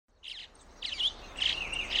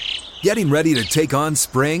Getting ready to take on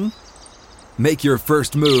spring? Make your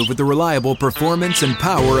first move with the reliable performance and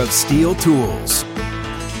power of Steel tools.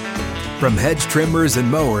 From hedge trimmers and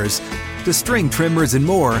mowers to string trimmers and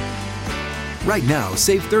more, right now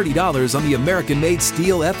save $30 on the American-made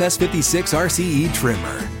Steel FS56 RCE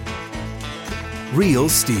trimmer. Real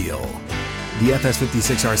Steel. The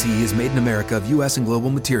FS56 RCE is made in America of U.S. and global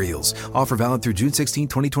materials. Offer valid through June 16,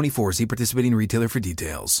 2024. See participating retailer for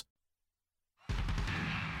details.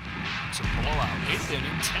 It's a blowout. 8th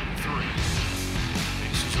inning, 10-3.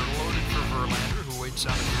 Bases are loaded for Verlander, who waits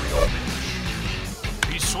on a 3-0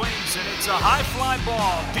 pitch. He swings, and it's a high fly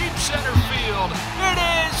ball. Deep center field. It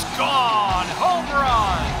is gone. Home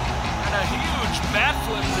run. And a huge bat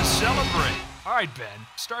flip to celebrate. All right, Ben,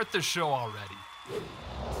 start the show already.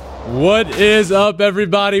 What is up,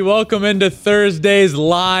 everybody? Welcome into Thursday's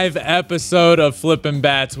live episode of Flippin'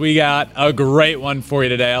 Bats. We got a great one for you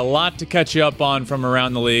today. A lot to catch you up on from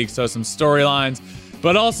around the league. So some storylines,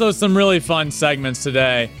 but also some really fun segments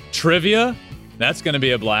today. Trivia, that's going to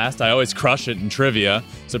be a blast. I always crush it in trivia.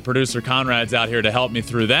 So producer Conrad's out here to help me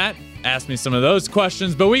through that. Ask me some of those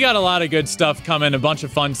questions. But we got a lot of good stuff coming, a bunch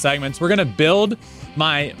of fun segments. We're going to build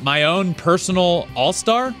my own personal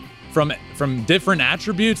all-star from different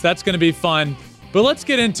attributes. That's going to be fun. But let's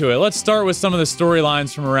get into it. Let's start with some of the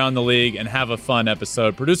storylines from around the league and have a fun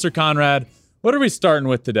episode. Producer Conrad, what are we starting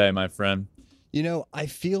with today, my friend? You know, I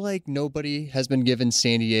feel like nobody has been giving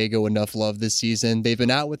San Diego enough love this season. They've been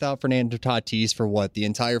out without Fernando Tatis for the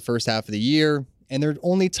entire first half of the year, and they're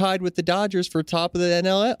only tied with the Dodgers for top of the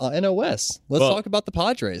NL West. Let's talk about the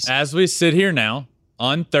Padres. As we sit here now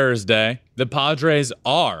on Thursday, the Padres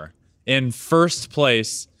are in first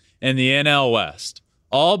place in the NL West.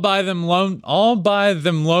 All by them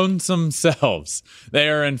lonesome selves. They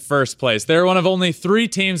are in first place. They're one of only 3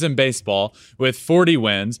 teams in baseball with 40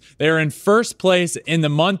 wins. They are in first place in the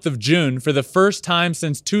month of June for the first time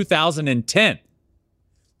since 2010.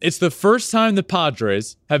 It's the first time the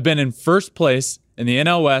Padres have been in first place in the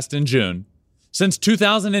NL West in June since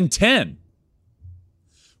 2010.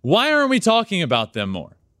 Why aren't we talking about them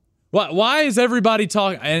more? Why is everybody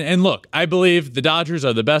talking? And look, I believe the Dodgers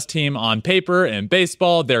are the best team on paper in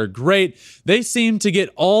baseball. They're great. They seem to get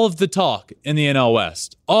all of the talk in the NL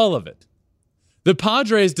West. All of it. The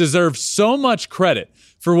Padres deserve so much credit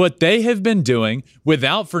for what they have been doing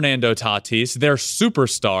without Fernando Tatis, their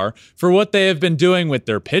superstar, for what they have been doing with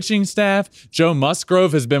their pitching staff. Joe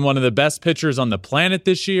Musgrove has been one of the best pitchers on the planet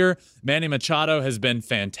this year. Manny Machado has been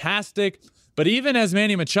fantastic. But even as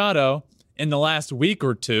Manny Machado in the last week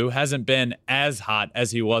or two hasn't been as hot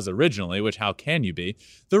as he was originally, which how can you be?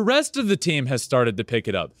 The rest of the team has started to pick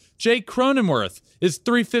it up. Jake Cronenworth is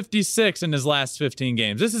 .356 in his last 15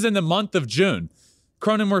 games. This is in the month of June.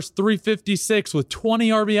 Cronenworth's .356 with 20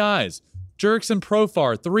 RBIs. Jurickson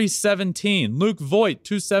Profar, .317. Luke Voit,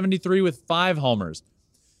 .273 with 5 homers.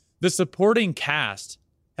 The supporting cast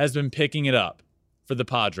has been picking it up for the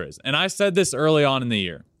Padres. And I said this early on in the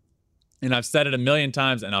year. And I've said it a million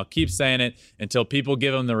times, and I'll keep saying it until people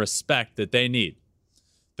give them the respect that they need.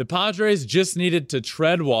 The Padres just needed to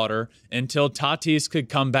tread water until Tatis could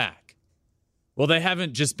come back. Well, they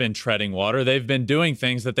haven't just been treading water. They've been doing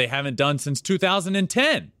things that they haven't done since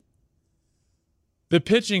 2010. The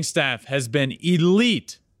pitching staff has been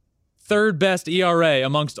elite. Third best ERA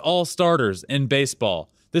amongst all starters in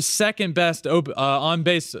baseball. The second best on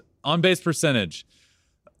base percentage.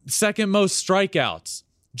 Second most strikeouts.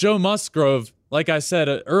 Joe Musgrove, like I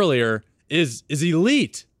said earlier, is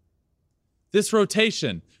elite. This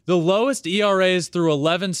rotation, the lowest ERAs through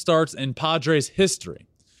 11 starts in Padres history.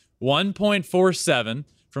 1.47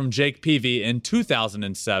 from Jake Peavy in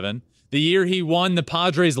 2007, the year he won the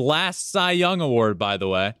Padres' last Cy Young Award, by the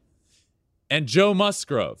way. And Joe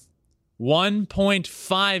Musgrove,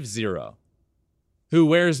 1.50, who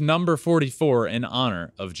wears number 44 in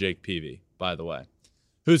honor of Jake Peavy, by the way,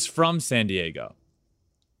 who's from San Diego.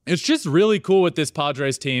 It's just really cool what this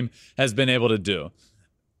Padres team has been able to do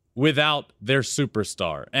without their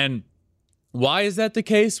superstar. And why is that the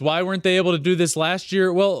case? Why weren't they able to do this last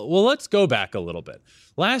year? Well, let's go back a little bit.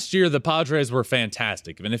 Last year, the Padres were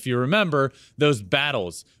fantastic. And if you remember those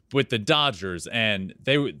battles with the Dodgers, and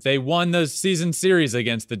they won the season series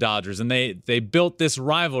against the Dodgers, and they built this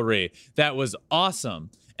rivalry that was awesome.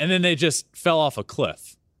 And then they just fell off a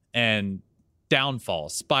cliff and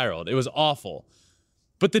spiraled. It was awful.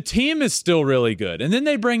 But the team is still really good. And then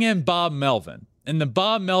they bring in Bob Melvin. And the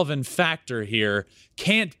Bob Melvin factor here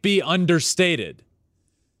can't be understated.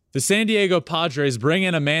 The San Diego Padres bring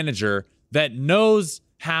in a manager that knows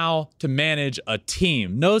how to manage a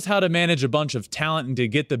team, knows how to manage a bunch of talent and to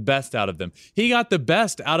get the best out of them. He got the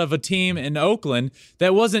best out of a team in Oakland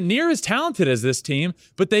that wasn't near as talented as this team,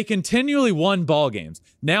 but they continually won ball games.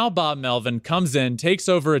 Now Bob Melvin comes in, takes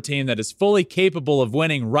over a team that is fully capable of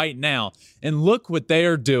winning right now, and look what they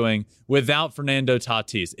are doing without Fernando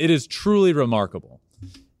Tatis. It is truly remarkable.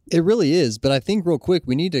 It really is, but I think real quick,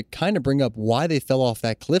 we need to kind of bring up why they fell off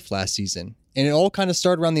that cliff last season. And it all kind of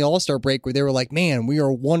started around the All-Star break where they were like, man, we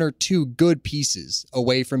are one or two good pieces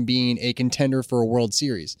away from being a contender for a World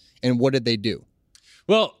Series. And what did they do?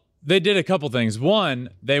 Well, they did a couple things. One,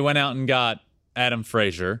 they went out and got Adam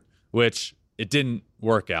Frazier, which it didn't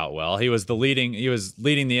work out well. He was leading the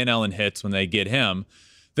NL in hits when they get him.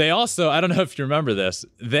 They also, I don't know if you remember this,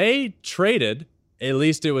 they traded, at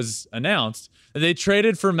least it was announced, they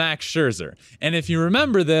traded for Max Scherzer. And if you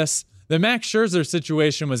remember this, the Max Scherzer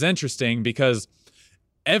situation was interesting because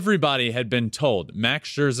everybody had been told Max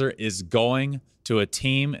Scherzer is going to a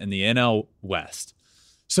team in the NL West.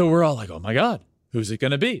 So we're all like, oh my God, who's it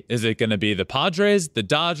going to be? Is it going to be the Padres, the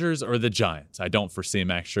Dodgers, or the Giants? I don't foresee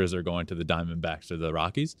Max Scherzer going to the Diamondbacks or the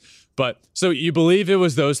Rockies. But so you believe it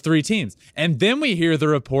was those three teams. And then we hear the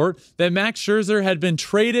report that Max Scherzer had been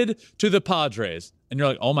traded to the Padres. And you're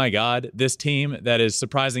like, oh my God, this team that is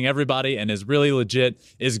surprising everybody and is really legit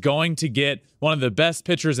is going to get one of the best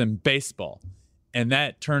pitchers in baseball. And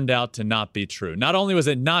that turned out to not be true. Not only was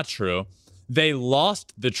it not true, they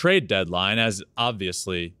lost the trade deadline, as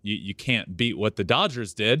obviously you can't beat what the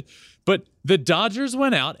Dodgers did, but the Dodgers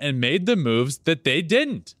went out and made the moves that they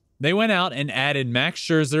didn't. They went out and added Max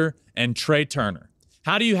Scherzer and Trey Turner.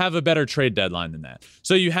 How do you have a better trade deadline than that?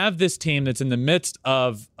 So you have this team that's in the midst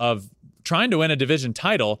of trying to win a division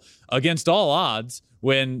title against all odds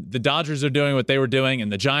when the Dodgers are doing what they were doing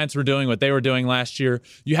and the Giants were doing what they were doing last year.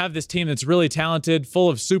 You have this team that's really talented, full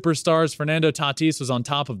of superstars. Fernando Tatis was on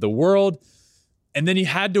top of the world. And then you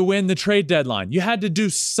had to win the trade deadline. You had to do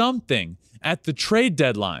something at the trade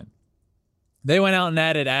deadline. They went out and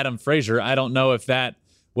added Adam Frazier. I don't know if that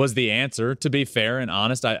was the answer. To be fair and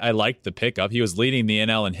honest, I liked the pickup. He was leading the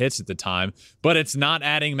NL in hits at the time, but it's not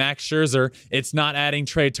adding Max Scherzer. It's not adding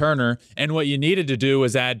Trey Turner. And what you needed to do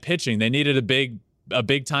was add pitching. They needed a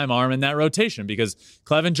big time arm in that rotation because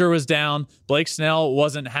Clevenger was down. Blake Snell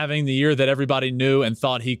wasn't having the year that everybody knew and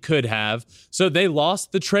thought he could have. So they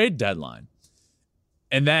lost the trade deadline.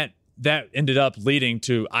 And that ended up leading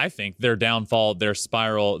to, I think, their downfall, their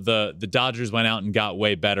spiral. The Dodgers went out and got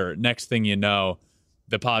way better. Next thing you know,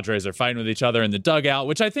 the Padres are fighting with each other in the dugout,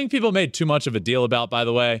 which I think people made too much of a deal about, by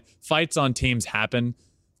the way. Fights on teams happen.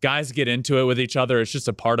 Guys get into it with each other. It's just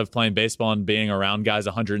a part of playing baseball and being around guys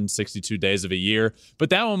 162 days of a year. But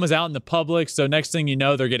that one was out in the public, so next thing you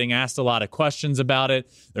know, they're getting asked a lot of questions about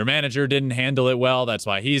it. Their manager didn't handle it well. That's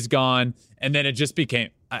why he's gone. And then it just became,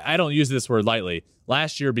 I don't use this word lightly,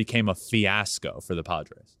 last year became a fiasco for the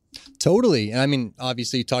Padres. Totally. And I mean,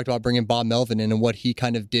 obviously, you talked about bringing Bob Melvin in and what he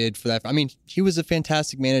kind of did for that. I mean, he was a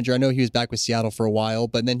fantastic manager. I know he was back with Seattle for a while,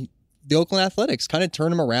 but then the Oakland Athletics kind of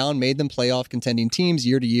turned them around, made them playoff contending teams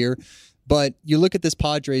year to year. But you look at this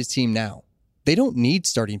Padres team now, they don't need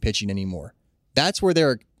starting pitching anymore. That's where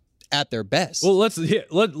they're at their best. Well, let's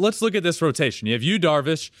look at this rotation. You have Yu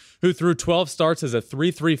Darvish, who threw 12 starts as a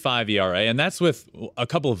 3.35 ERA, and that's with a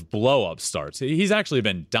couple of blow-up starts. He's actually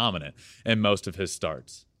been dominant in most of his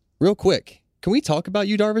starts. Real quick, can we talk about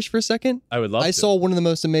Yu Darvish for a second? I would love to. I saw one of the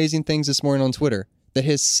most amazing things this morning on Twitter, that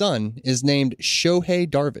his son is named Shohei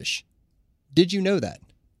Darvish. Did you know that?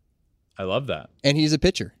 I love that. And he's a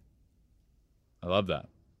pitcher. I love that.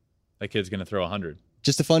 That kid's going to throw 100.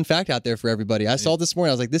 Just a fun fact out there for everybody. I saw it this morning.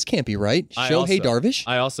 I was like, this can't be right. Shohei Darvish?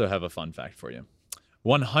 I also have a fun fact for you.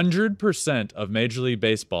 100% of Major League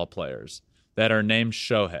Baseball players that are named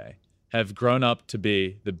Shohei have grown up to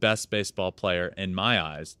be the best baseball player in my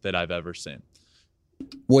eyes that I've ever seen.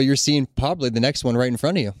 Well, you're seeing probably the next one right in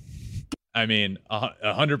front of you. I mean,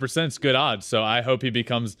 100% is good odds. So I hope he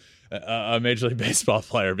becomes a Major League Baseball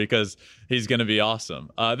player because he's going to be awesome.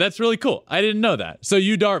 That's really cool. I didn't know that. So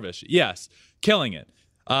Yu Darvish, yes, killing it.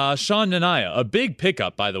 Sean Nanaia, a big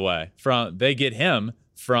pickup, by the way. They get him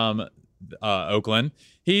from Oakland.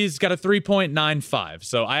 He's got a 3.95.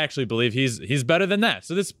 So I actually believe he's better than that.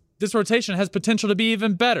 So this rotation has potential to be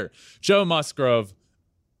even better. Joe Musgrove,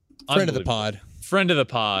 friend of the pod,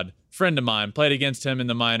 friend of mine. Played against him in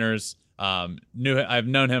the minors. I've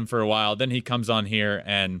known him for a while. Then he comes on here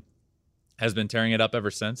and has been tearing it up ever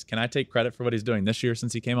since. Can I take credit for what he's doing this year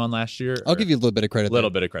since he came on last year? I'll give you a little bit of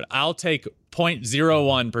credit. I'll take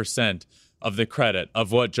 0.01% of the credit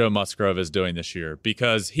of what Joe Musgrove is doing this year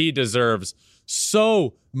because he deserves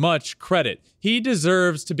so much credit. He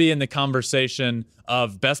deserves to be in the conversation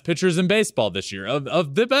of best pitchers in baseball this year,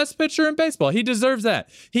 of the best pitcher in baseball. He deserves that.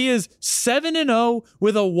 He is 7-0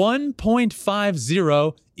 with a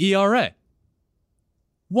 1.50 ERA.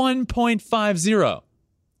 1.50.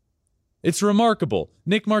 It's remarkable.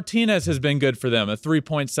 Nick Martinez has been good for them, a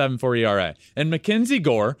 3.74 ERA. And Mackenzie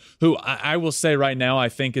Gore, who I will say right now I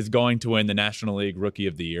think is going to win the National League Rookie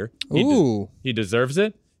of the Year. He deserves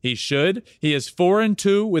it. He should. He is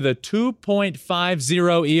 4-2 with a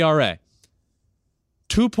 2.50 ERA.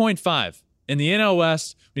 2.5. In the NL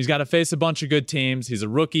West, he's got to face a bunch of good teams. He's a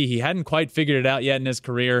rookie. He hadn't quite figured it out yet in his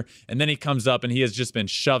career. And then he comes up and he has just been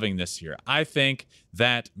shoving this year. I think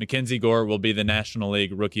that Mackenzie Gore will be the National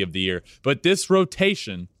League Rookie of the Year. But this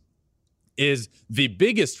rotation is the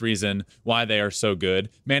biggest reason why they are so good.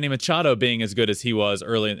 Manny Machado being as good as he was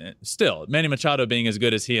early, still, Manny Machado being as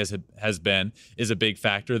good as he has been is a big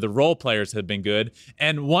factor. The role players have been good.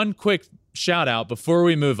 And one quick shout out before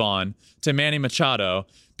we move on to Manny Machado,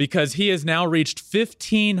 because he has now reached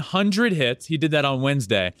 1,500 hits. He did that on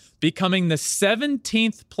Wednesday, becoming the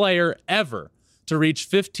 17th player ever to reach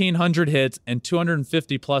 1,500 hits and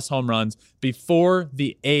 250 plus home runs before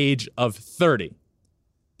the age of 30.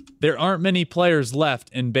 There aren't many players left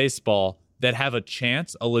in baseball that have a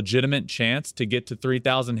chance, a legitimate chance to get to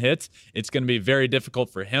 3,000 hits. It's going to be very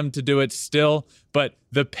difficult for him to do it still, but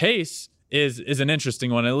the pace is an interesting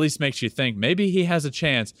one. It at least makes you think maybe he has a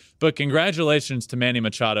chance. But congratulations to Manny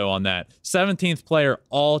Machado on that. 17th player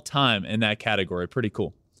all time in that category. Pretty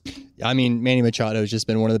cool. I mean, Manny Machado has just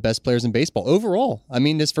been one of the best players in baseball overall. I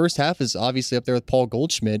mean, this first half is obviously up there with Paul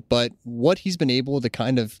Goldschmidt, but what he's been able to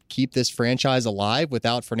kind of keep this franchise alive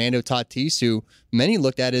without Fernando Tatis, who many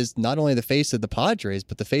looked at as not only the face of the Padres,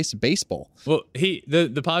 but the face of baseball. Well,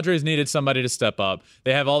 the Padres needed somebody to step up.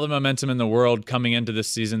 They have all the momentum in the world coming into this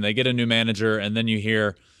season. They get a new manager, and then you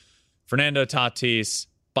hear Fernando Tatis,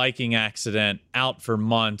 biking accident, out for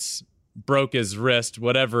months, broke his wrist,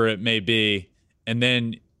 whatever it may be, and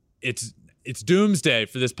then it's doomsday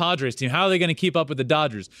for this Padres team. How are they going to keep up with the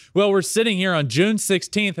Dodgers? Well, we're sitting here on June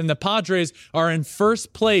 16th, and the Padres are in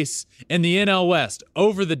first place in the NL West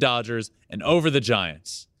over the Dodgers and over the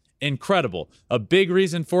Giants. Incredible. A big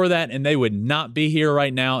reason for that, and they would not be here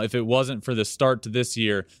right now if it wasn't for the start to this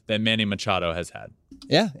year that Manny Machado has had.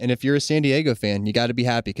 Yeah, and if you're a San Diego fan, you got to be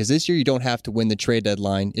happy because this year you don't have to win the trade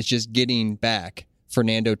deadline. It's just getting back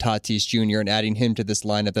Fernando Tatis Jr. and adding him to this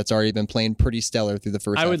lineup that's already been playing pretty stellar through the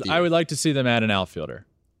first half of the year. I would like to see them add an outfielder.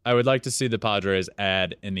 I would like to see the Padres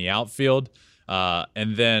add in the outfield.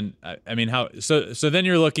 And then, I mean, so then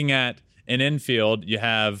you're looking at an infield. You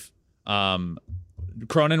have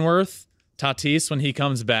Cronenworth, Tatis when he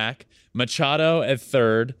comes back, Machado at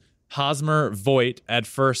third, Hosmer, Voit at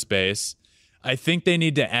first base. I think they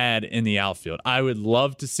need to add in the outfield. I would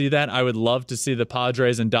love to see that. I would love to see the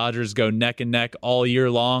Padres and Dodgers go neck and neck all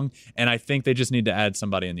year long, and I think they just need to add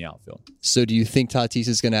somebody in the outfield. So do you think Tatis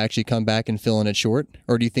is going to actually come back and fill in at short,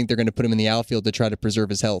 or do you think they're going to put him in the outfield to try to preserve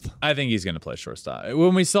his health? I think he's going to play shortstop.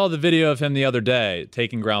 When we saw the video of him the other day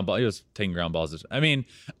taking ground balls, he was taking ground balls. I mean,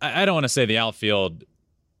 I don't want to say the outfield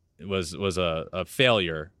was a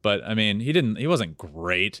failure, but I mean, he wasn't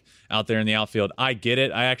great out there in the outfield. I get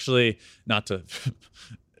it. I actually, not to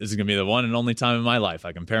this is going to be the one and only time in my life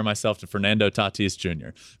I compare myself to Fernando Tatis Jr.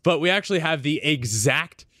 But we actually have the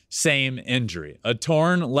exact same injury. A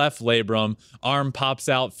torn left labrum, arm pops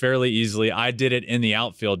out fairly easily. I did it in the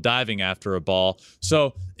outfield diving after a ball.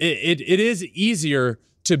 So it is easier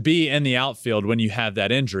to be in the outfield when you have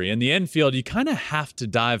that injury. In the infield, you kind of have to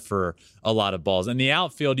dive for a lot of balls. In the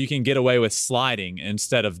outfield, you can get away with sliding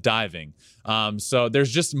instead of diving. So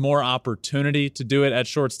there's just more opportunity to do it at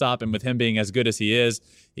shortstop. And with him being as good as he is,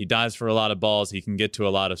 he dives for a lot of balls. He can get to a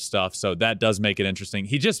lot of stuff. So that does make it interesting.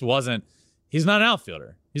 He's not an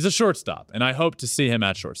outfielder. He's a shortstop. And I hope to see him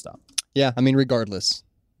at shortstop. Yeah, I mean, regardless,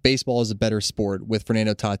 baseball is a better sport with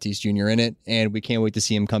Fernando Tatis Jr. in it, and we can't wait to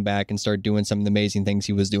see him come back and start doing some of the amazing things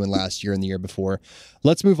he was doing last year and the year before.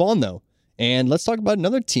 Let's move on, though, and let's talk about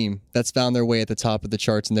another team that's found their way at the top of the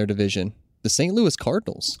charts in their division, the St. Louis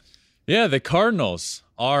Cardinals. Yeah, the Cardinals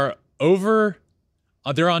are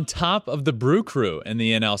they're on top of the Brew Crew in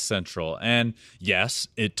the NL Central, and yes,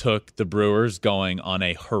 it took the Brewers going on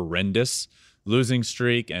a horrendous losing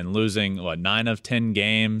streak and losing, 9 of 10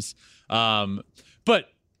 games, but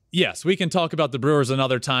yes, we can talk about the Brewers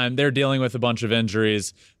another time. They're dealing with a bunch of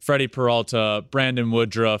injuries. Freddie Peralta, Brandon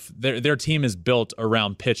Woodruff, their team is built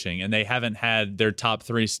around pitching, and they haven't had their top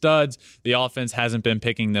 3 studs. The offense hasn't been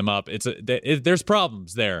picking them up. There's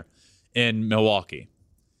problems there in Milwaukee.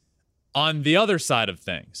 On the other side of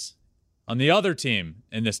things, on the other team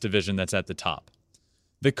in this division that's at the top.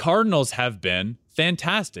 The Cardinals have been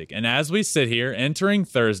fantastic. And as we sit here entering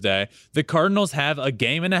Thursday, the Cardinals have a 1.5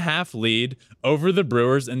 game lead over the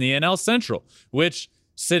Brewers in the NL Central, which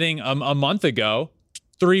sitting a month ago,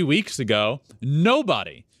 3 weeks ago,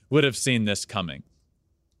 nobody would have seen this coming.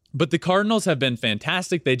 But the Cardinals have been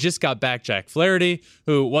fantastic. They just got back Jack Flaherty,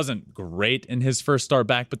 who wasn't great in his first start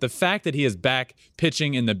back, but the fact that he is back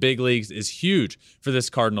pitching in the big leagues is huge for this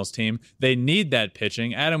Cardinals team. They need that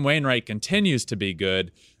pitching. Adam Wainwright continues to be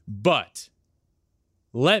good, but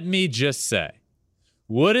let me just say,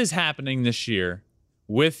 what is happening this year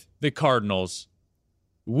with the Cardinals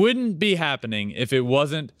wouldn't be happening if it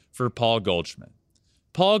wasn't for Paul Goldschmidt.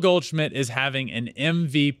 Paul Goldschmidt is having an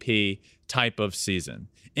MVP type of season.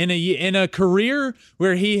 In a career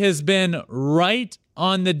where he has been right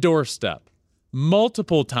on the doorstep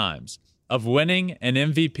multiple times of winning an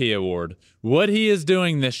MVP award, what he is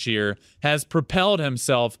doing this year has propelled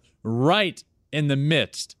himself right in the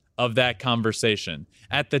midst of that conversation,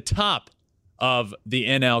 at the top of the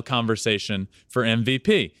NL conversation for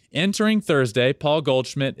MVP. Entering Thursday, Paul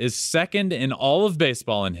Goldschmidt is second in all of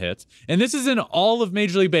baseball in hits. And this is in all of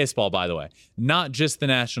Major League Baseball, by the way, not just the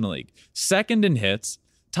National League. Second in hits,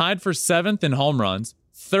 tied for seventh in home runs,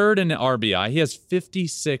 third in RBI. He has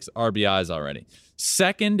 56 RBIs already.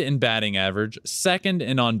 Second in batting average, second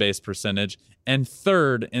in on-base percentage, and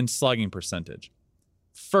third in slugging percentage.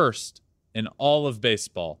 First in all of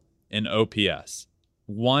baseball in OPS.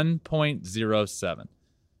 1.07.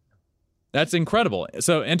 That's incredible.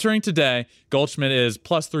 So entering today, Goldschmidt is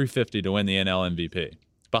plus 350 to win the NL MVP,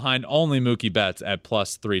 behind only Mookie Betts at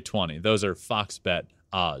plus 320. Those are Fox Bet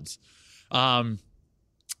odds.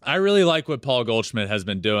 I really like what Paul Goldschmidt has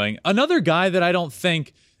been doing. Another guy that I don't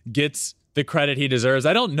think gets the credit he deserves.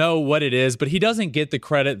 I don't know what it is, but he doesn't get the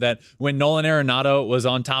credit that when Nolan Arenado was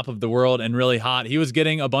on top of the world and really hot, he was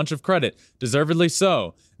getting a bunch of credit. Deservedly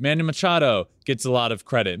so. Manny Machado gets a lot of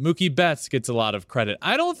credit. Mookie Betts gets a lot of credit.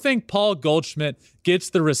 I don't think Paul Goldschmidt gets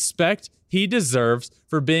the respect he deserves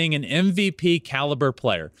for being an MVP caliber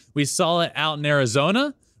player. We saw it out in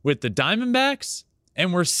Arizona with the Diamondbacks,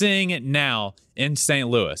 and we're seeing it now in St.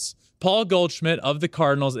 Louis. Paul Goldschmidt of the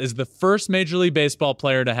Cardinals is the first Major League Baseball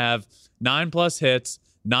player to have 9+ hits,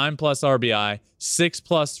 9+ RBI,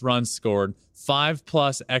 6+ runs scored,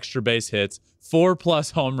 5+ extra base hits,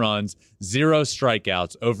 4+ home runs, 0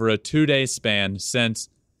 strikeouts over a 2-day span since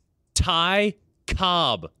Ty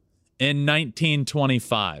Cobb in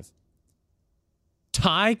 1925.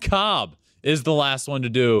 Ty Cobb is the last one to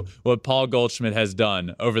do what Paul Goldschmidt has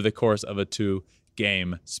done over the course of a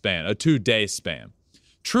 2-day span.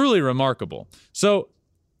 Truly remarkable. So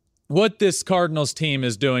what this Cardinals team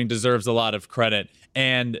is doing deserves a lot of credit,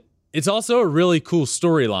 and it's also a really cool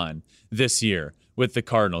storyline this year with the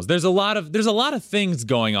Cardinals. There's a lot of things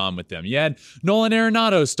going on with them. You had Nolan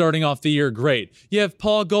Arenado starting off the year great. You have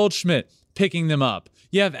Paul Goldschmidt picking them up.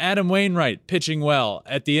 You have Adam Wainwright pitching well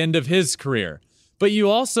at the end of his career. But you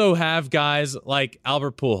also have guys like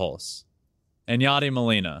Albert Pujols and Yadi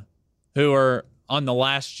Molina, who are on the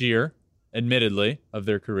last year, admittedly, of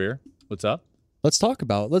their career. What's up? Let's talk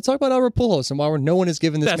about Albert Pujols and why no one has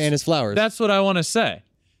given this man his flowers. That's what I want to say.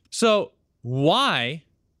 So why?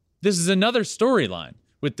 This is another storyline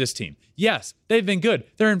with this team. Yes, they've been good.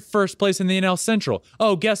 They're in first place in the NL Central.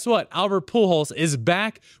 Oh, guess what? Albert Pujols is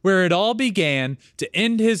back where it all began to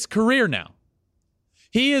end his career now.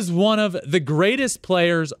 He is one of the greatest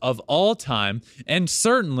players of all time, and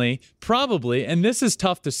certainly, probably, and this is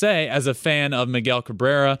tough to say as a fan of Miguel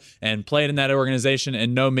Cabrera and played in that organization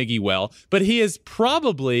and know Miggy well, but he is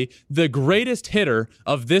probably the greatest hitter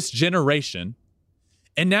of this generation.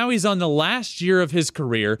 And now he's on the last year of his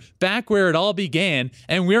career, back where it all began,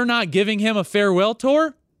 and we're not giving him a farewell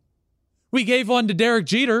tour? We gave one to Derek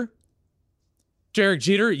Jeter. Derek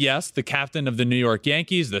Jeter, yes, the captain of the New York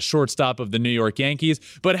Yankees, the shortstop of the New York Yankees,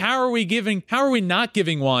 but how are we not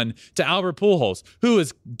giving one to Albert Pujols, who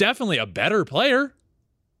is definitely a better player?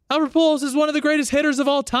 Albert Pujols is one of the greatest hitters of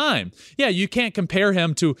all time. Yeah, you can't compare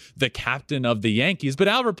him to the captain of the Yankees, but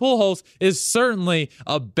Albert Pujols is certainly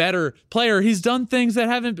a better player. He's done things that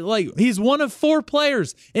haven't, he's one of 4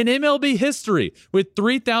 players in MLB history with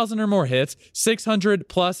 3,000 or more hits, 600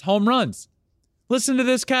 plus home runs. Listen to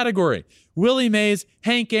this category: Willie Mays,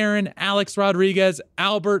 Hank Aaron, Alex Rodriguez,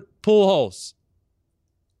 Albert Pujols.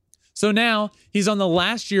 So now he's on the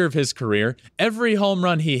last year of his career. Every home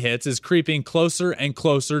run he hits is creeping closer and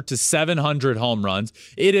closer to 700 home runs.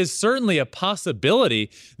 It is certainly a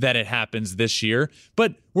possibility that it happens this year,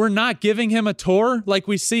 but we're not giving him a tour like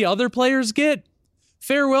we see other players get.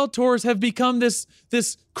 Farewell tours have become this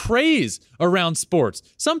craze around sports.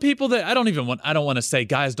 Some people that I don't want to say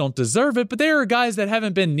guys don't deserve it, but there are guys that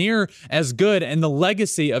haven't been near as good in the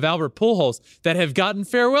legacy of Albert Pujols that have gotten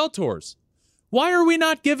farewell tours. Why are we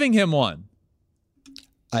not giving him one?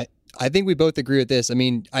 I think we both agree with this. I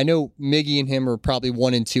mean, I know Miggy and him are probably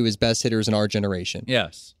 1 and 2 as best hitters in our generation.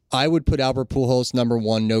 Yes. I would put Albert Pujols number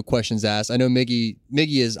 1, no questions asked. I know Miggy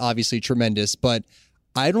is obviously tremendous, but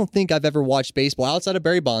I don't think I've ever watched baseball outside of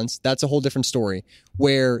Barry Bonds. That's a whole different story.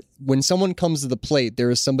 Where when someone comes to the plate, there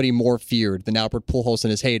is somebody more feared than Albert Pujols in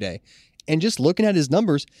his heyday. And just looking at his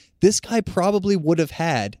numbers, this guy probably would have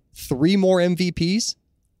had 3 more MVPs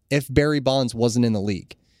if Barry Bonds wasn't in the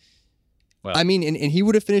league. Well, I mean, and he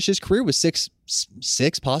would have finished his career with six,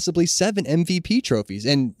 possibly 7 MVP trophies.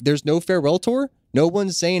 And there's no farewell tour. No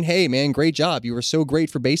one's saying, "Hey, man, great job. You were so great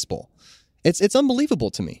for baseball." It's unbelievable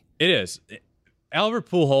to me. It is. Albert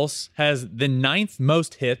Pujols has the 9th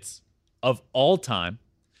most hits of all time,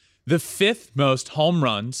 the 5th most home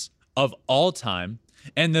runs of all time,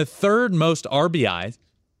 and the 3rd most RBIs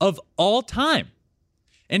of all time.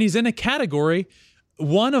 And he's in a category,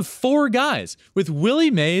 one of 4 guys, with Willie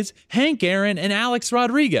Mays, Hank Aaron, and Alex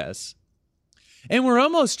Rodriguez. And we're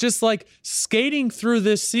almost just like skating through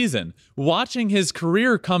this season, watching his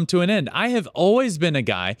career come to an end. I have always been a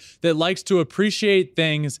guy that likes to appreciate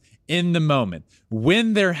things in the moment,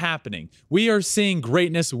 when they're happening. We are seeing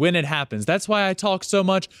greatness when it happens. That's why I talk so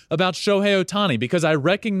much about Shohei Ohtani, because I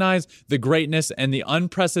recognize the greatness and the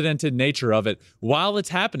unprecedented nature of it while it's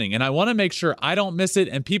happening. And I want to make sure I don't miss it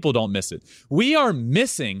and people don't miss it. We are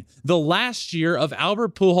missing the last year of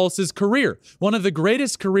Albert Pujols' career, one of the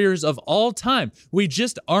greatest careers of all time. We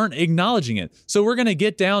just aren't acknowledging it. So we're going to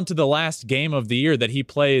get down to the last game of the year that he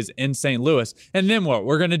plays in St. Louis. And then what?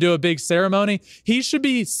 We're going to do a big ceremony. He should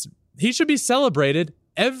be celebrated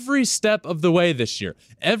every step of the way this year,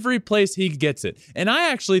 every place he gets it. And I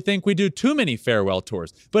actually think we do too many farewell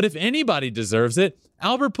tours. But if anybody deserves it,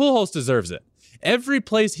 Albert Pujols deserves it. Every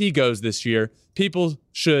place he goes this year, people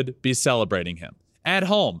should be celebrating him. At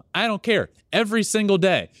home, I don't care. Every single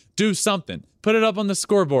day, do something. Put it up on the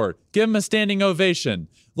scoreboard. Give him a standing ovation.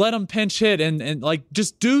 Let him pinch hit and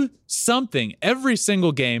just do something every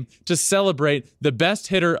single game to celebrate the best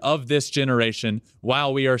hitter of this generation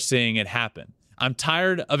while we are seeing it happen. I'm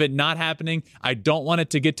tired of it not happening. I don't want it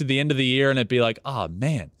to get to the end of the year and it be like, oh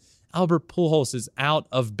man, Albert Pujols is out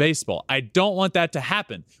of baseball. I don't want that to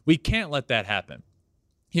happen. We can't let that happen.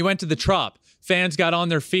 He went to the Trop. Fans got on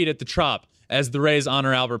their feet at the Trop as the Rays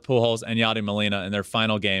honor Albert Pujols and Yadi Molina in their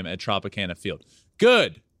final game at Tropicana Field.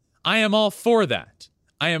 Good. I am all for that.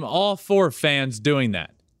 I am all for fans doing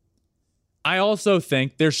that. I also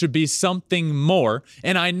think there should be something more,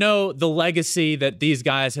 and I know the legacy that these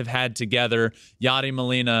guys have had together, Yadi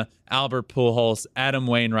Molina, Albert Pujols, Adam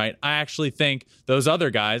Wainwright. I actually think those other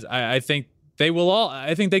guys, I think they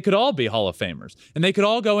could all be Hall of Famers, and they could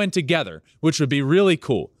all go in together, which would be really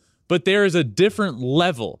cool. But there is a different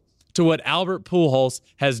level to what Albert Pujols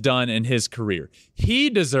has done in his career. He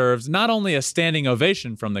deserves not only a standing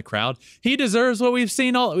ovation from the crowd, he deserves what we've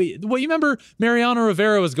seen you remember Mariano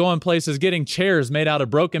Rivera was going places getting chairs made out of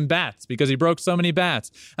broken bats because he broke so many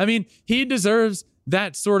bats. I mean, he deserves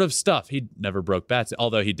that sort of stuff. He never broke bats,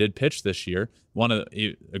 although he did pitch this year.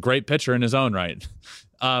 A great pitcher in his own right.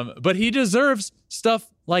 But he deserves stuff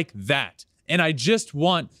like that. And I just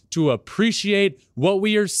want to appreciate what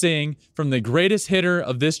we are seeing from the greatest hitter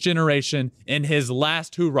of this generation in his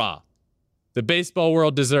last hurrah. The baseball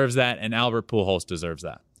world deserves that, and Albert Pujols deserves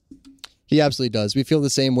that. He absolutely does. We feel the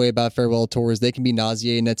same way about farewell tours. They can be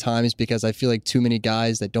nauseating at times because I feel like too many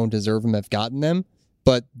guys that don't deserve them have gotten them.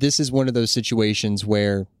 But this is one of those situations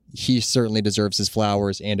where he certainly deserves his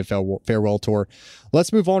flowers and a farewell tour.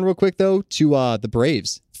 Let's move on real quick, though, to the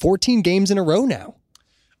Braves. 14 games in a row now.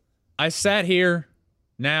 I sat here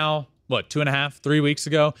now, 3 weeks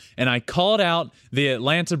ago, and I called out the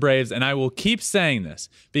Atlanta Braves, and I will keep saying this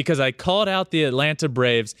because I called out the Atlanta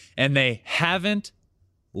Braves, and they haven't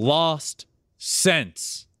lost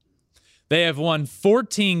since. They have won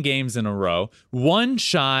 14 games in a row, one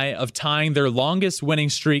shy of tying their longest winning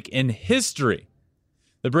streak in history.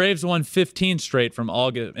 The Braves won 15 straight from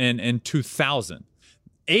August in 2000.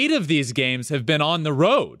 8 of these games have been on the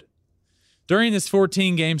road. During this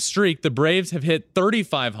 14-game streak, the Braves have hit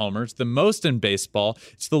 35 homers, the most in baseball.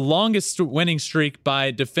 It's the longest winning streak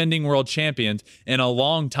by defending world champions in a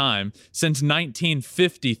long time, since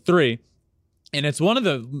 1953. And it's one of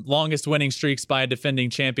the longest winning streaks by a defending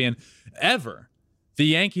champion ever. The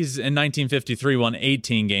Yankees in 1953 won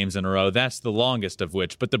 18 games in a row. That's the longest of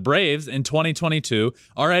which. But the Braves in 2022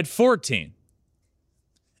 are at 14.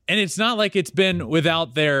 And it's not like it's been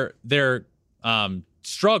without their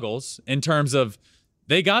struggles in terms of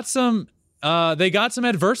they got some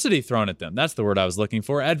adversity thrown at them. That's the word I was looking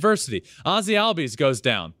for, adversity. Ozzie Albies goes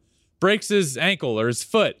down, breaks his ankle or his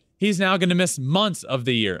foot. He's now going to miss months of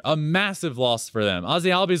the year. A massive loss for them.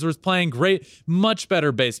 Ozzie Albies was playing great, much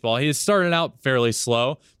better baseball. He had started out fairly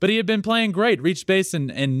slow, but he had been playing great. Reached base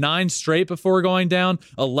in 9 straight before going down,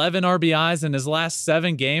 11 RBIs in his last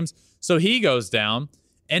 7 games. So he goes down.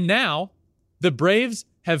 And now the Braves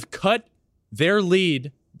have cut their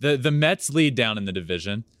lead, the Mets lead down in the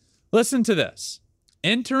division. Listen to this.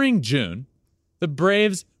 Entering June, the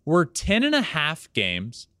Braves were 10.5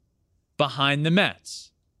 games behind the Mets.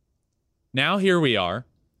 Now here we are,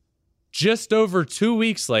 just over 2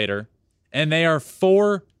 weeks later, and they are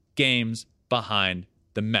 4 games behind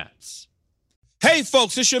the Mets. Hey,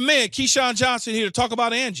 folks, it's your man, Keyshawn Johnson, here to talk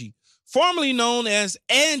about Angie, formerly known as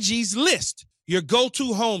Angie's List, your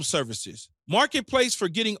go-to home services. Marketplace for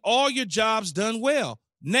getting all your jobs done well.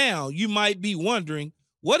 Now, you might be wondering,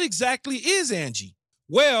 what exactly is Angie?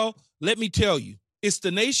 Well, let me tell you, it's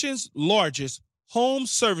the nation's largest home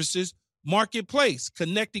services marketplace,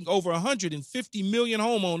 connecting over 150 million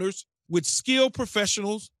homeowners with skilled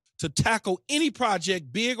professionals to tackle any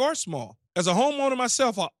project, big or small. As a homeowner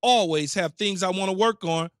myself, I always have things I want to work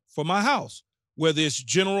on for my house, whether it's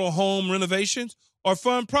general home renovations or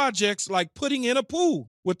fun projects like putting in a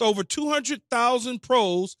pool. With over 200,000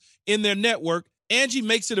 pros in their network, Angie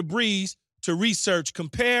makes it a breeze to research,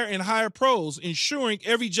 compare, and hire pros, ensuring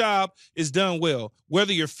every job is done well.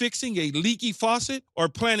 Whether you're fixing a leaky faucet or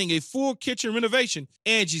planning a full kitchen renovation,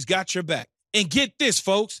 Angie's got your back. And get this,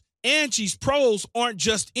 folks, Angie's pros aren't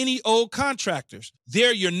just any old contractors.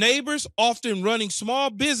 They're your neighbors, often running small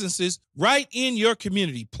businesses right in your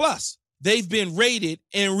community. Plus, they've been rated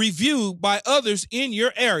and reviewed by others in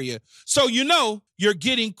your area, so you know you're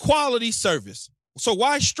getting quality service. So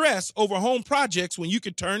why stress over home projects when you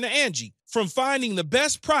can turn to Angie? From finding the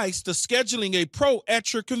best price to scheduling a pro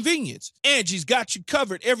at your convenience, Angie's got you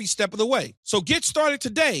covered every step of the way. So get started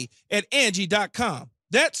today at Angie.com.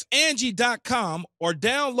 That's Angie.com, or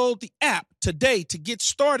download the app today to get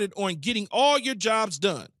started on getting all your jobs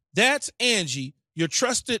done. That's Angie, your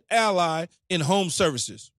trusted ally in home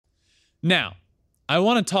services. Now, I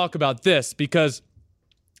want to talk about this because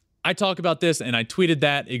I talk about this and I tweeted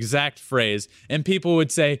that exact phrase, and people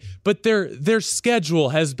would say, but their schedule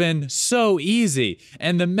has been so easy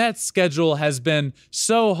and the Mets schedule has been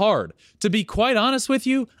so hard. To be quite honest with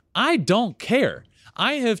you, I don't care.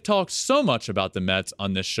 I have talked so much about the Mets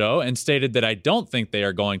on this show and stated that I don't think they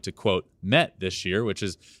are going to, quote, Met this year, which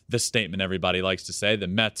is the statement everybody likes to say, the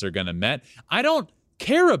Mets are going to Met. I don't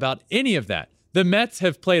care about any of that. The Mets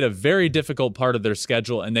have played a very difficult part of their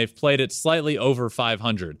schedule, and they've played it slightly over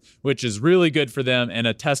 500, which is really good for them and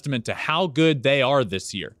a testament to how good they are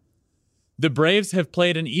this year. The Braves have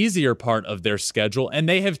played an easier part of their schedule, and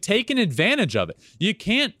they have taken advantage of it. You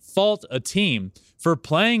can't fault a team for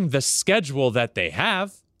playing the schedule that they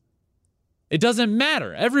have. It doesn't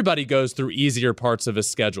matter. Everybody goes through easier parts of a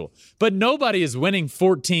schedule, but nobody is winning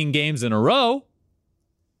 14 games in a row.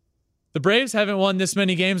 The Braves haven't won this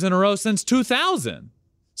many games in a row since 2000.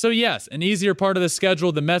 So yes, an easier part of the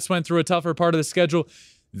schedule. The Mets went through a tougher part of the schedule.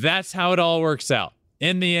 That's how it all works out.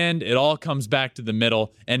 In the end, it all comes back to the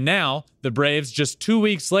middle. And now the Braves, just 2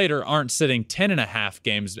 weeks later, aren't sitting 10.5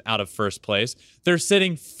 games out of first place. They're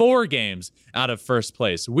sitting 4 games out of first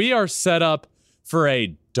place. We are set up for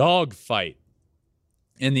a dogfight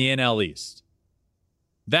in the NL East.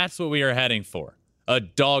 That's what we are heading for. A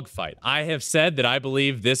dogfight. I have said that I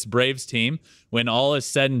believe this Braves team, when all is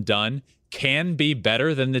said and done, can be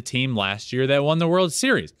better than the team last year that won the World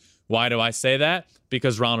Series. Why do I say that?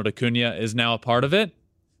 Because Ronald Acuna is now a part of it.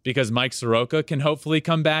 Because Mike Soroka can hopefully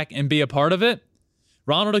come back and be a part of it.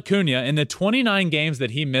 Ronald Acuna, in the 29 games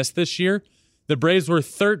that he missed this year, the Braves were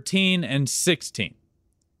 13-16.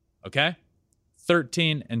 Okay?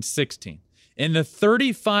 13-16. In the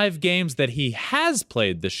 35 games that he has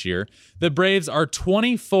played this year, the Braves are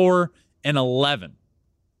 24-11.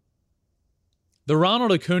 The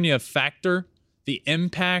Ronald Acuna factor, the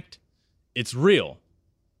impact, it's real.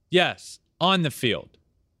 Yes, on the field,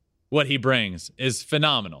 what he brings is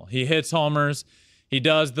phenomenal. He hits homers. He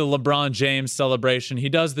does the LeBron James celebration. He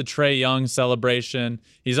does the Trae Young celebration.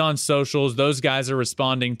 He's on socials. Those guys are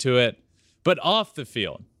responding to it. But off the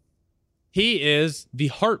field, he is the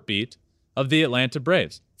heartbeat of the Atlanta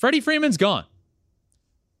Braves. Freddie Freeman's gone.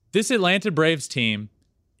 This Atlanta Braves team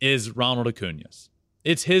is Ronald Acuna's.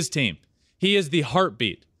 It's his team. He is the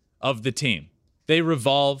heartbeat of the team. They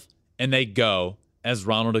revolve and they go as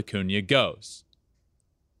Ronald Acuna goes.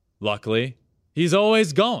 Luckily, He's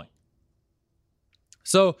always going.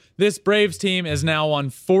 So this Braves team is now won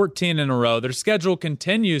 14 in a row. Their schedule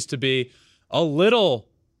continues to be a little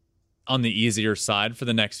on the easier side for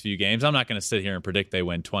the next few games. I'm not going to sit here and predict they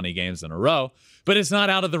win 20 games in a row, but it's not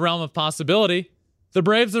out of the realm of possibility. The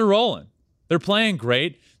Braves are rolling. They're playing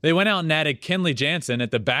great. They went out and added Kenley Jansen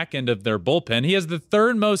at the back end of their bullpen. He has the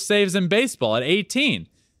third most saves in baseball at 18.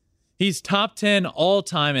 He's top 10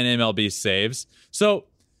 all-time in MLB saves. So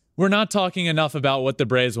we're not talking enough about what the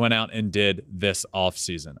Braves went out and did this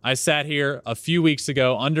offseason. I sat here a few weeks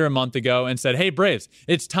ago, under a month ago, and said, hey, Braves,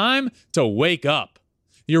 it's time to wake up.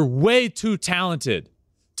 You're way too talented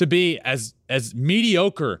to be as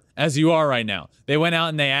mediocre as you are right now. They went out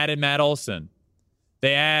and they added Matt Olson.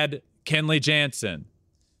 They add Kenley Jansen.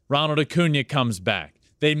 Ronald Acuna comes back.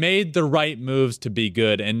 They made the right moves to be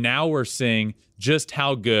good, and now we're seeing just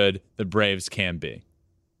how good the Braves can be.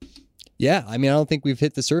 Yeah, I mean, I don't think we've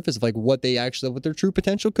hit the surface of like what their true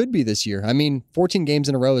potential could be this year. I mean, 14 games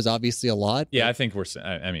in a row is obviously a lot. Yeah, I think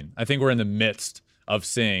we're in the midst of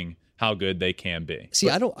seeing how good they can be. See,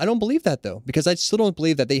 I don't believe that though, because I still don't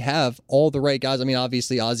believe that they have all the right guys. I mean,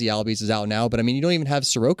 obviously Ozzie Albies is out now, but I mean, you don't even have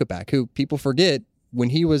Soroka back, who people forget when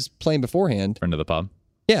he was playing beforehand. Friend of the pub.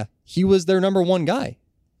 Yeah, he was their number one guy.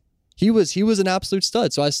 He was an absolute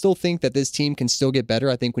stud. So I still think that this team can still get better.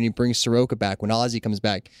 I think when you bring Soroka back, when Ozzie comes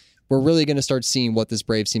back, we're really going to start seeing what this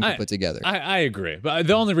Braves team can put together. I agree. But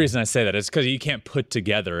the only reason I say that is because you can't put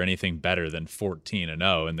together anything better than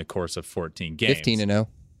 14-0 in the course of 14 games. 15-0.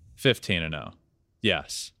 15-0.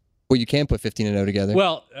 Yes. Well, you can put 15-0 together.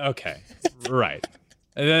 Well, okay. Right.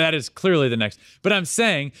 That is clearly the next. But I'm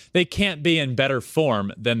saying they can't be in better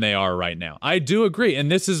form than they are right now. I do agree.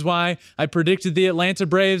 And this is why I predicted the Atlanta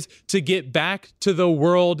Braves to get back to the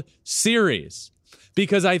World Series.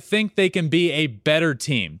 Because I think they can be a better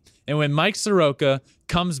team. And when Mike Soroka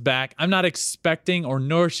comes back, I'm not expecting, or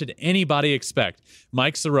nor should anybody expect,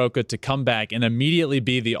 Mike Soroka to come back and immediately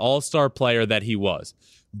be the all-star player that he was.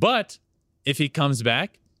 But if he comes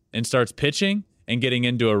back and starts pitching and getting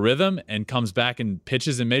into a rhythm and comes back and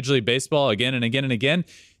pitches in Major League Baseball again and again and again,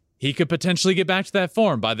 he could potentially get back to that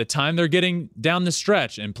form by the time they're getting down the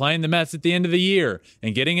stretch and playing the Mets at the end of the year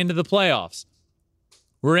and getting into the playoffs.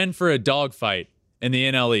 We're in for a dogfight in the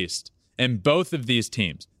NL East. And both of these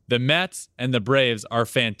teams, the Mets and the Braves, are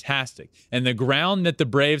fantastic. And the ground that the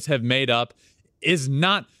Braves have made up is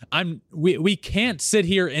not, we can't sit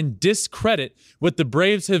here and discredit what the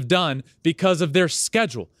Braves have done because of their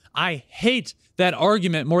schedule. I hate that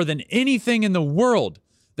argument more than anything in the world.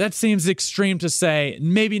 That seems extreme to say,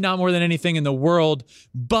 maybe not more than anything in the world,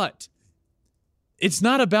 but it's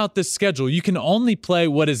not about the schedule. You can only play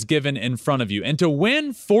what is given in front of you. And to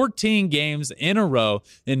win 14 games in a row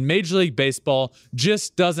in Major League Baseball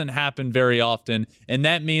just doesn't happen very often. And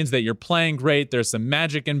that means that you're playing great. There's some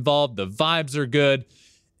magic involved. The vibes are good.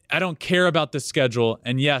 I don't care about the schedule.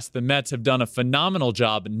 And yes, the Mets have done a phenomenal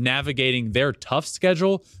job navigating their tough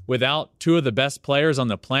schedule without two of the best players on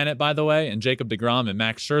the planet, by the way, and Jacob deGrom and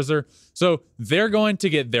Max Scherzer. So they're going to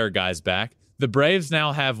get their guys back. The Braves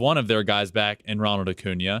now have one of their guys back in Ronald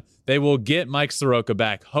Acuna. They will get Mike Soroka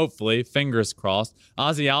back, hopefully, fingers crossed.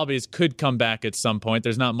 Ozzie Albies could come back at some point.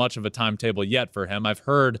 There's not much of a timetable yet for him. I've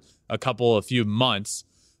heard a few months.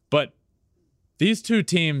 But these two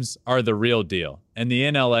teams are the real deal. And the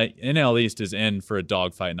NL East is in for a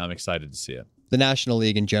dogfight, and I'm excited to see it. The National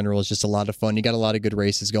League in general is just a lot of fun. You got a lot of good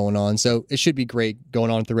races going on. So it should be great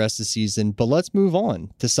going on with the rest of the season. But let's move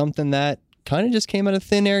on to something that kind of just came out of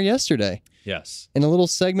thin air yesterday. Yes. In a little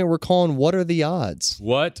segment we're calling What Are the Odds?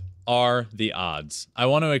 What are the odds? I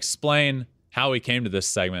want to explain how we came to this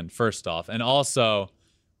segment, first off. And also,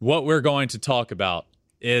 what we're going to talk about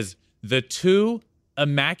is the two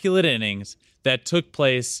immaculate innings that took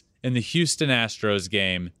place in the Houston Astros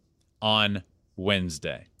game on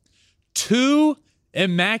Wednesday. Two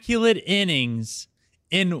immaculate innings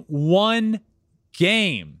in one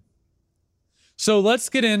game. So let's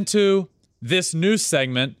get into this new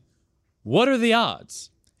segment, What Are the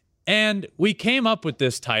Odds? And we came up with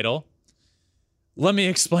this title. Let me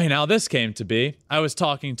explain how this came to be. I was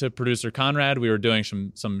talking to producer Conrad. We were doing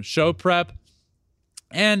some show prep.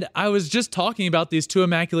 And I was just talking about these two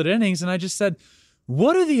immaculate innings. And I just said,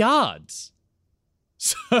 what are the odds?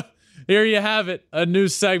 So here you have it, a new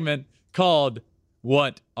segment called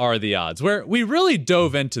What Are the Odds? Where we really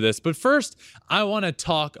dove into this. But first, I want to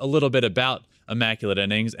talk a little bit about immaculate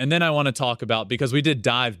innings. And then I want to talk about, because we did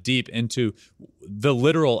dive deep into the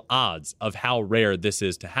literal odds of how rare this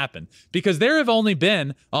is to happen. Because there have only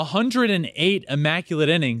been 108 immaculate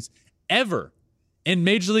innings ever in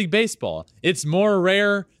Major League Baseball. It's more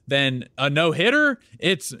rare than a no-hitter.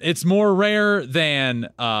 It's more rare than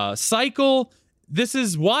a cycle. This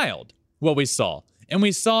is wild what we saw. And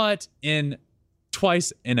we saw it in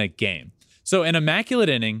twice in a game. So an immaculate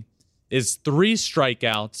inning is 3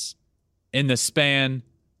 strikeouts in the span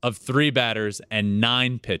of 3 batters and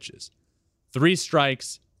 9 pitches. 3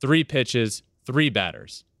 strikes, 3 pitches, 3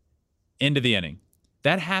 batters into the inning.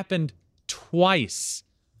 That happened twice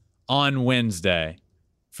on Wednesday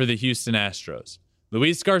for the Houston Astros.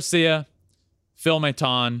 Luis Garcia, Phil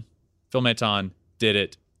Maton did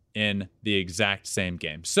it in the exact same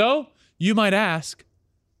game. So you might ask,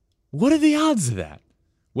 what are the odds of that?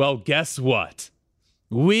 Well, guess what?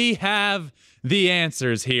 We have the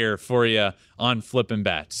answers here for you on Flippin'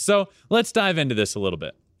 Bats. So let's dive into this a little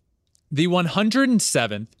bit. The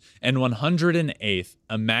 107th and 108th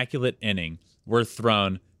immaculate inning were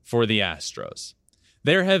thrown for the Astros.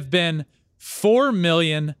 There have been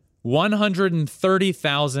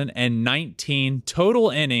 4,130,019 total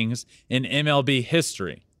innings in MLB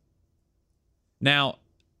history. Now,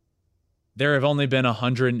 there have only been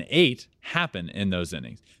 108 happen in those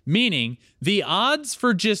innings, meaning the odds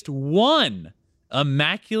for just one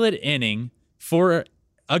immaculate inning for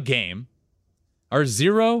a game are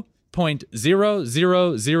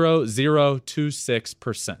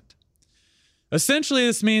 0.000026%. Essentially,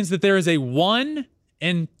 this means that there is a 1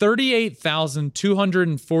 in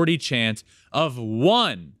 38,240 chance of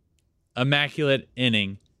one immaculate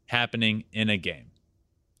inning happening in a game.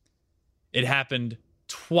 It happened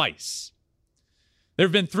twice. There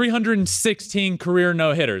have been 316 career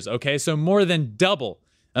no-hitters, okay? So more than double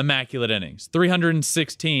immaculate innings.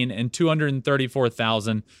 316 in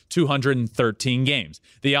 234,213 games.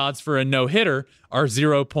 The odds for a no-hitter are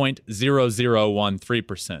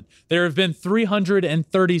 0.0013%. There have been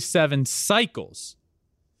 337 cycles.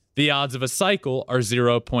 The odds of a cycle are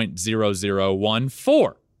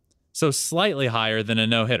 0.0014. So slightly higher than a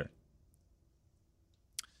no-hitter.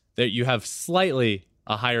 That you have slightly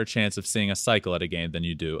a higher chance of seeing a cycle at a game than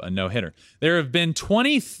you do a no-hitter. There have been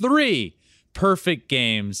 23 perfect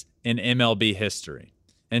games in MLB history.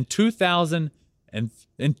 And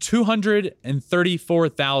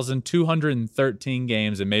 234,213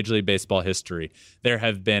 games in Major League Baseball history, there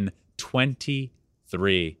have been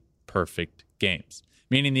 23 perfect games.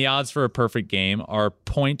 Meaning the odds for a perfect game are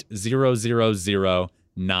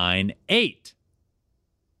 0.00098.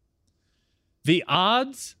 The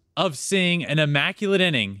odds of seeing an immaculate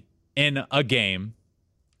inning in a game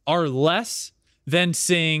are less than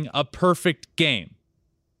seeing a perfect game.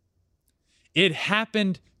 It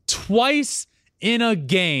happened twice in a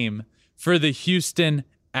game for the Houston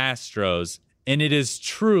Astros, and it is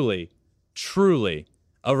truly, truly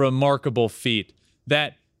a remarkable feat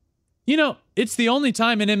that, it's the only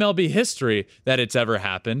time in MLB history that it's ever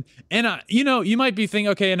happened. And, you might be thinking,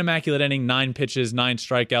 okay, an immaculate inning, 9 pitches, 9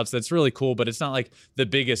 strikeouts, that's really cool, but it's not like the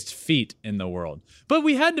biggest feat in the world. But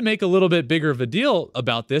we had to make a little bit bigger of a deal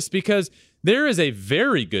about this because there is a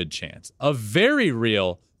very good chance, a very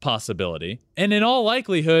real possibility, and in all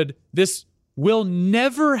likelihood, this will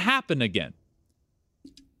never happen again.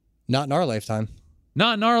 Not in our lifetime.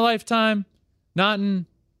 Not in our lifetime. Not in,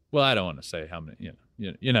 well, I don't want to say how many,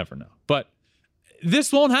 you never know. But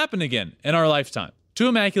this won't happen again in our lifetime. 2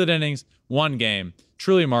 immaculate innings, 1 game.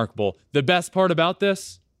 Truly remarkable. The best part about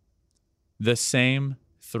this, the same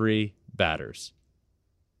 3 batters.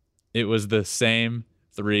 It was the same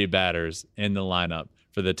 3 batters in the lineup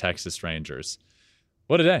for the Texas Rangers.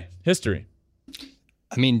 What a day. History.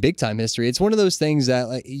 I mean, big time history. It's one of those things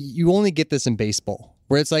that you only get this in baseball,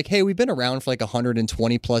 where it's like, hey, we've been around for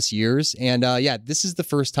 120 plus years. And this is the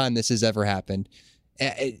first time this has ever happened.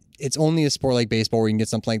 It's only a sport like baseball where you can get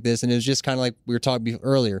something like this. And it was just kind of like we were talking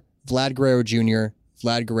earlier, Vlad Guerrero Jr.,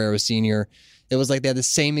 Vlad Guerrero Sr. It was like they had the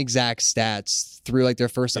same exact stats through their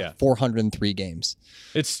first 403 games.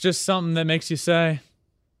 It's just something that makes you say,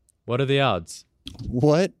 what are the odds?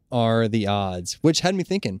 What are the odds? Which had me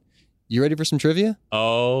thinking, you ready for some trivia?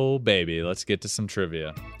 Oh, baby. Let's get to some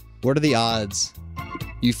trivia. What are the odds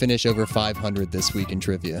you finish over 500 this week in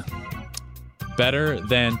trivia? Better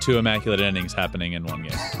than 2 immaculate innings happening in 1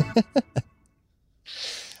 game.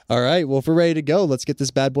 All right. Well, if we're ready to go, let's get this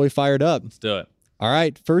bad boy fired up. Let's do it. All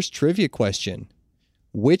right. First trivia question.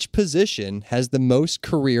 Which position has the most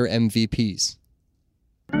career MVPs?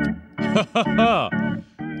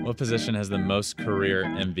 What position has the most career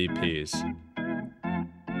MVPs?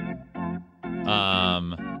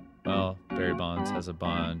 Well, Barry Bonds has a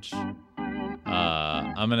bunch.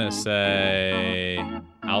 I'm going to say...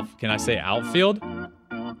 Can I say outfield?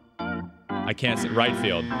 I can't say right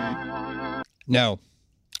field. No.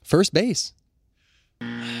 First base.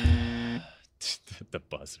 The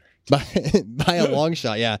buzzer. By a long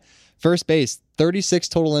shot, yeah. First base, 36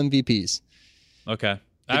 total MVPs. Okay.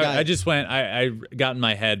 I just went, I got in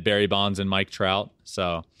my head Barry Bonds and Mike Trout,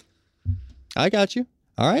 so. I got you.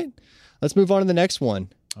 All right. Let's move on to the next one.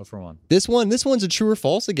 0 for 1. This one's a true or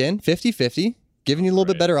false again, 50-50. Giving you a little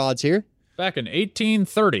bit better odds here. Back in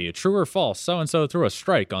 1830, true or false, so-and-so threw a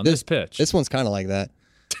strike on this pitch. This one's kind of like that.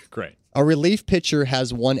 Great. A relief pitcher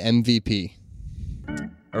has won MVP.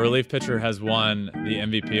 A relief pitcher has won the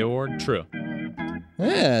MVP award? True.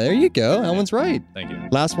 Yeah, there you go. That one's right. Thank you.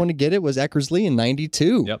 Last one to get it was Eckersley in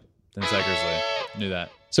 92. Yep. Dennis Eckersley. Knew that.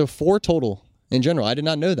 So 4 total in general. I did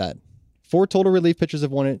not know that. 4 total relief pitchers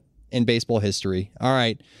have won it in baseball history. All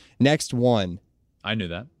right. Next one. I knew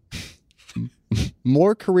that.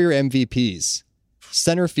 More career MVPs.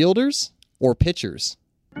 Center fielders or pitchers?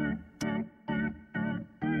 I'm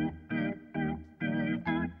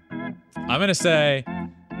going to say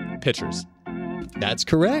pitchers. That's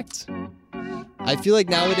correct. I feel like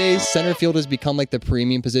nowadays center field has become like the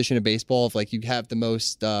premium position of baseball. If like you have the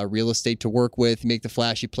most real estate to work with, you make the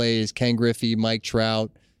flashy plays, Ken Griffey, Mike Trout,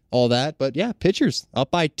 all that. But yeah, pitchers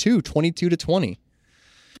up by 2, 22-20.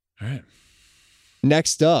 All right.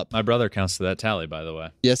 Next up. My brother counts to that tally, by the way.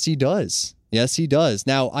 Yes, he does. Yes, he does.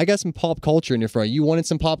 Now, I got some pop culture in your front. You wanted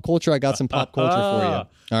some pop culture? I got some pop culture for you. All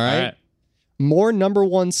right? More number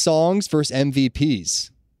one songs versus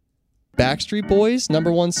MVPs. Backstreet Boys,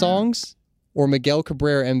 number one songs, or Miguel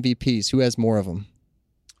Cabrera MVPs? Who has more of them?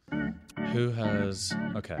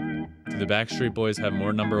 Okay. Do the Backstreet Boys have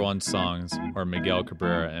more number one songs or Miguel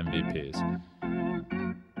Cabrera MVPs?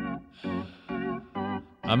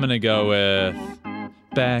 I'm going to go with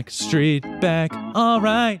Backstreet Back, all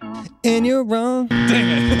right. And you're wrong.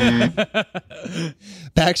 Dang it.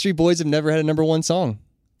 Backstreet Boys have never had a number one song.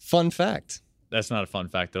 Fun fact. That's not a fun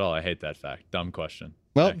fact at all. I hate that fact. Dumb question.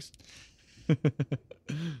 Well, Next.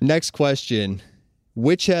 Next question.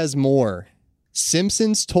 Which has more?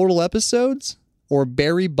 Simpsons total episodes or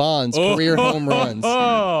Barry Bonds career home runs?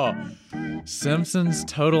 Simpsons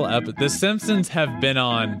total The Simpsons have been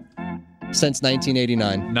on since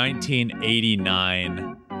 1989.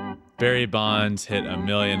 1989. Barry Bonds hit 1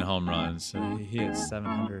 million home runs. So he hit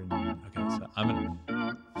 700. Okay, so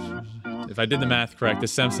if I did the math correct, The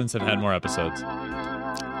Simpsons have had more episodes.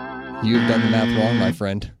 You've done the math wrong, my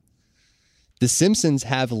friend. The Simpsons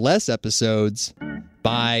have less episodes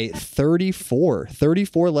by 34.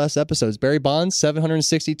 34 less episodes. Barry Bonds,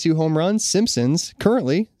 762 home runs. Simpsons,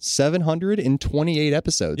 currently, 728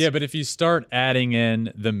 episodes. Yeah, but if you start adding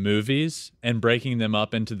in the movies and breaking them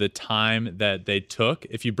up into the time that they took,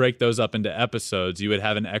 if you break those up into episodes, you would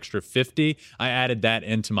have an extra 50. I added that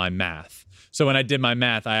into my math. So when I did my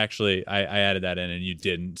math, I added that in and you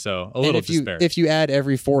didn't. So a little disparity. If you add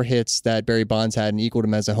every 4 hits that Barry Bonds had and equaled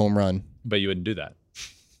him as a home run. But you wouldn't do that.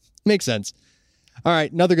 Makes sense. All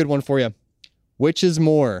right, another good one for you. Which is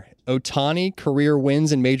more, Ohtani career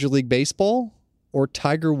wins in Major League Baseball or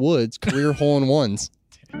Tiger Woods career hole-in-ones?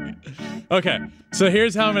 Okay, so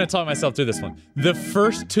here's how I'm going to talk myself through this one. The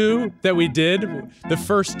first 2 that we did,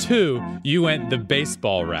 you went the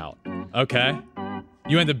baseball route, okay?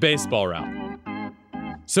 You went the baseball route.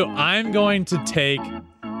 So I'm going to take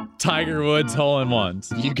Tiger Woods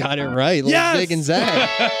hole-in-ones. You got it right. Yes! Zig and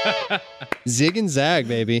zag. Zig and zag,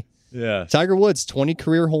 baby. Yeah. Tiger Woods, 20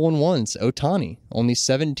 career hole-in-ones. Ohtani, only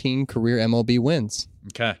 17 career MLB wins.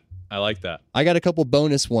 Okay. I like that. I got a couple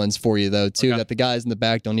bonus ones for you, though, too, okay, that the guys in the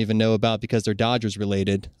back don't even know about because they're Dodgers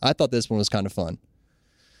related. I thought this one was kind of fun.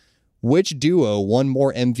 Which duo won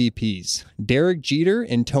more MVPs? Derek Jeter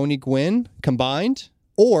and Tony Gwynn combined,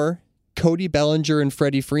 or Cody Bellinger and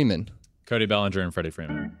Freddie Freeman? Cody Bellinger and Freddie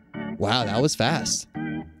Freeman. Wow, that was fast.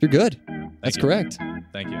 You're good. That's correct.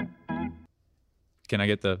 Thank you. Can I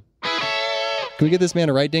get the... Can we get this man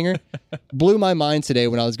a right dinger? Blew my mind today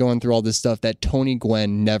when I was going through all this stuff that Tony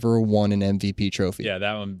Gwynn never won an MVP trophy. Yeah,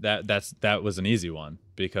 that one that was an easy one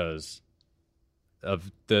because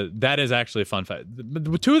of that is actually a fun fact.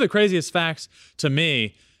 2 of the craziest facts to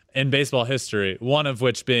me in baseball history, one of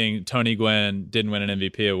which being Tony Gwynn didn't win an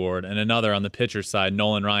MVP award, and another on the pitcher side,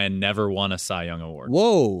 Nolan Ryan never won a Cy Young award.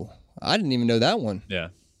 Whoa, I didn't even know that one. Yeah.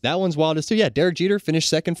 That one's wildest too. Yeah, Derek Jeter finished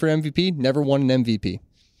second for MVP, never won an MVP.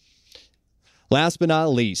 Last but not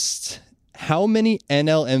least, how many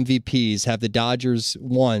NL MVPs have the Dodgers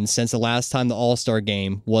won since the last time the All-Star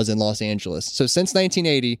game was in Los Angeles? So since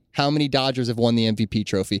 1980, how many Dodgers have won the MVP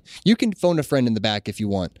trophy? You can phone a friend in the back if you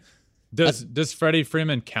want. Does Freddie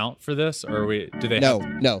Freeman count for this, or do they?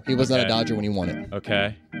 No, he was not a Dodger when he won it.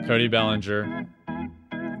 Okay, Cody Bellinger,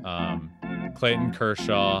 Clayton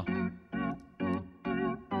Kershaw,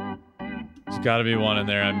 There's got to be one in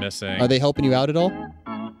there I'm missing. Are they helping you out at all?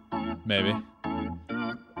 Maybe.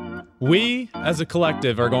 We, as a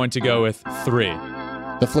collective, are going to go with 3.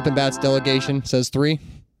 The Flippin' Bats delegation says 3.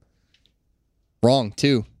 Wrong,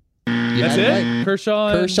 2. That's it? Right.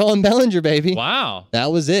 Kershaw and Bellinger, baby. Wow.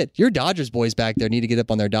 That was it. Your Dodgers boys back there need to get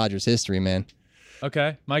up on their Dodgers history, man.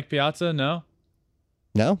 Okay. Mike Piazza, no?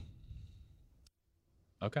 No.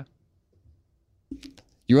 Okay.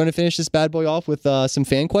 You want to finish this bad boy off with some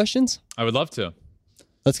fan questions? I would love to.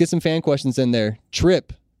 Let's get some fan questions in there.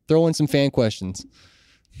 Trip, throw in some fan questions.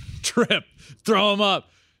 Trip, throw them up.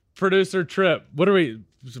 Producer Trip.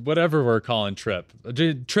 Whatever we're calling Trip.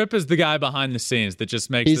 Trip is the guy behind the scenes that just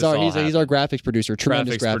makes this all happen. He's our graphic producer.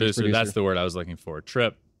 Tremendous graphics producer. That's the word I was looking for.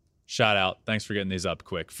 Trip, shout out. Thanks for getting these up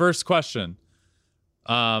quick. First question.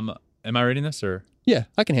 Am I reading this or? Yeah,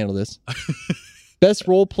 I can handle this. Best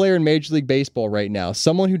role player in Major League Baseball right now.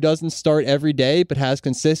 Someone who doesn't start every day but has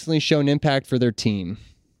consistently shown impact for their team.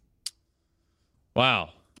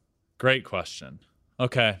 Wow. Great question.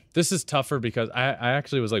 Okay. This is tougher because I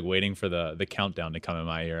actually was like waiting for the countdown to come in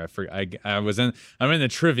my ear. I'm in the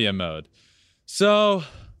trivia mode. So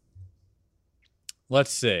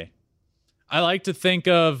let's see. I like to think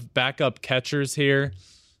of backup catchers here.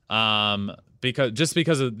 Because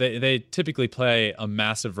they typically play a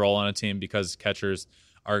massive role on a team because catchers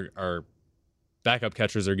are backup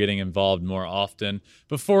catchers are getting involved more often.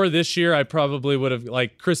 Before this year, I probably would have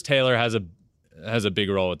like Chris Taylor has a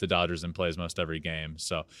big role with the Dodgers and plays most every game.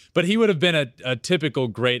 So, but he would have been a typical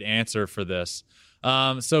great answer for this.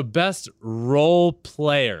 So best role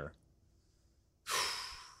player.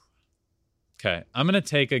 Okay, I'm gonna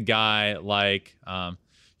take a guy like.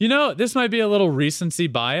 This might be a little recency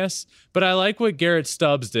bias, but I like what Garrett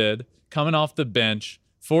Stubbs did coming off the bench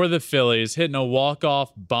for the Phillies, hitting a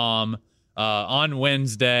walk-off bomb on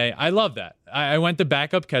Wednesday. I love that. I went the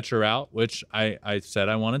backup catcher route, which I said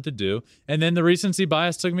I wanted to do, and then the recency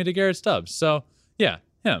bias took me to Garrett Stubbs. So, yeah,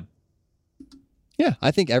 him. Yeah, I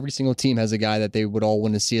think every single team has a guy that they would all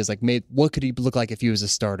want to see as like, what could he look like if he was a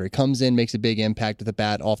starter? He comes in, makes a big impact with the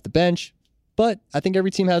bat off the bench, but I think every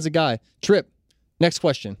team has a guy. Trip. Next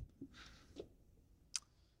question.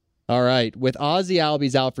 All right. With Ozzie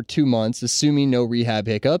Albies out for 2 months, assuming no rehab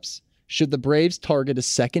hiccups, should the Braves target a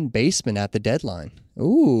second baseman at the deadline?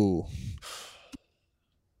 Ooh.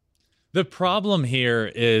 The problem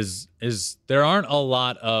here is there aren't a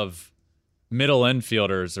lot of middle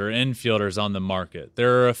infielders or infielders on the market.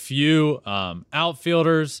 There are a few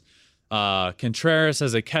outfielders. Contreras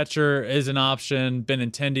as a catcher is an option.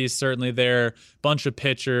 Benintendi is certainly there. Bunch of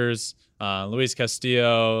pitchers. Luis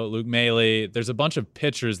Castillo, Luke Maile. There's a bunch of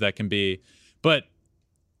pitchers that can be, but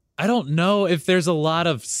I don't know if there's a lot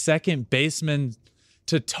of second basemen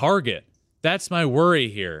to target. That's my worry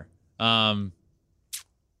here. So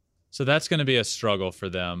that's going to be a struggle for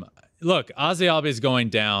them. Look, Ozzie Albies going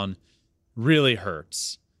down really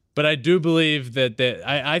hurts, but I do believe that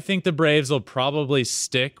I think the Braves will probably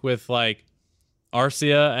stick with like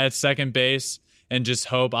Arcia at second base and just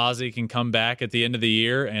hope Ozzie can come back at the end of the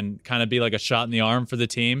year and kind of be like a shot in the arm for the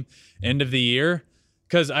team end of the year.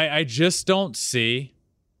 Because I just don't see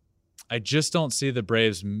the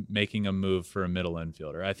Braves making a move for a middle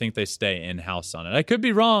infielder. I think they stay in-house on it. I could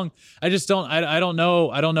be wrong. I just don't. I don't know.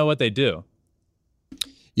 I don't know what they do.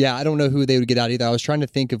 Yeah, I don't know who they would get out either. I was trying to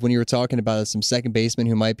think of when you were talking about some second basemen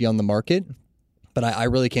who might be on the market, but I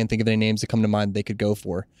really can't think of any names that come to mind they could go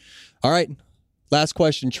for. All right, last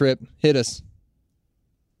question, Trip. Hit us.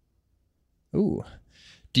 Ooh.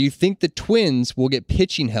 Do you think the Twins will get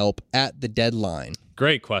pitching help at the deadline?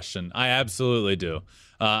 Great question. I absolutely do.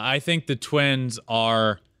 I think the Twins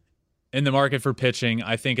are in the market for pitching.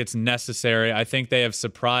 I think it's necessary. I think they have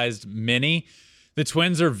surprised many. The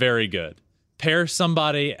Twins are very good. Pair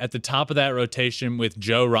somebody at the top of that rotation with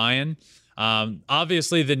Joe Ryan.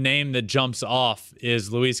 Obviously, the name that jumps off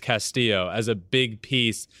is Luis Castillo as a big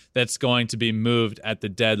piece that's going to be moved at the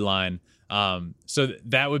deadline. So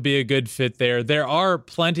that would be a good fit there. There are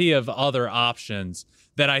plenty of other options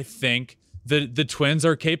that I think the Twins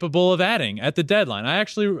are capable of adding at the deadline.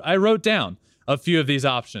 I wrote down a few of these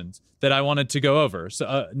options that I wanted to go over.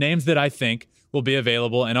 So names that I think will be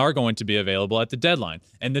available and are going to be available at the deadline.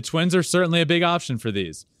 And the Twins are certainly a big option for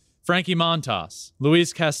these. Frankie Montas,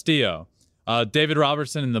 Luis Castillo, David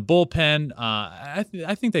Robertson in the bullpen. I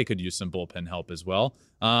think they could use some bullpen help as well.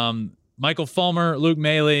 Michael Fulmer, Luke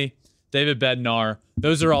Maile, David Bednar.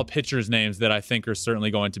 Those are all pitchers' names that I think are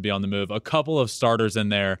certainly going to be on the move. A couple of starters in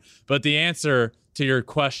there. But the answer to your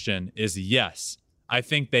question is yes. I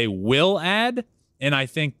think they will add, and I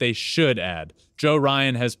think they should add. Joe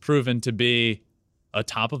Ryan has proven to be a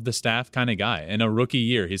top of the staff kind of guy. In a rookie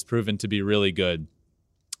year, he's proven to be really good.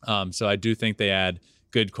 So I do think they add.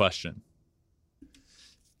 Good question.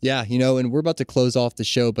 Yeah, and we're about to close off the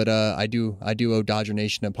show, but I do owe Dodger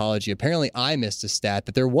Nation an apology. Apparently, I missed a stat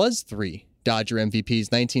that there was 3 Dodger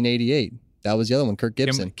MVPs, 1988. That was the other one, Kirk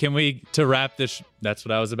Gibson. Can we, to wrap this, that's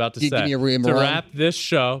what I was about to say. Give me a to wrap this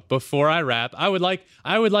show, before I wrap, I would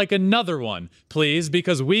like another one, please,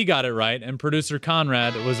 because we got it right and producer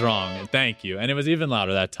Conrad was wrong. Thank you. And it was even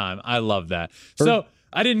louder that time. I love that. So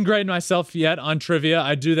I didn't grade myself yet on trivia.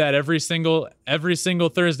 I do that every single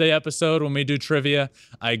Thursday episode when we do trivia.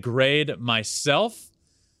 I grade myself.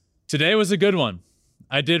 Today was a good one.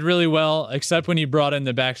 I did really well, except when you brought in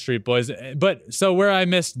the Backstreet Boys. But so where I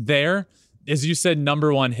missed there is you said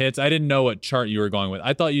number 1 hits. I didn't know what chart you were going with.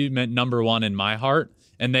 I thought you meant number 1 in my heart,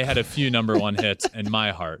 and they had a few number 1 hits in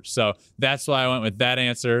my heart. So that's why I went with that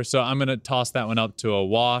answer. So I'm going to toss that one up to a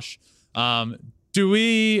wash. Do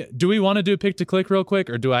we want to do pick to click real quick,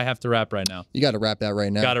 or do I have to wrap right now? You got to wrap that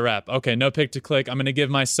right now. Got to wrap. Okay, no pick to click. I'm going to give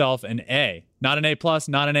myself an A. Not an A+,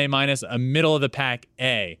 not an A-, a middle of the pack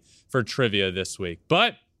A for trivia this week.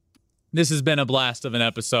 But this has been a blast of an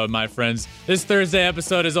episode, my friends. This Thursday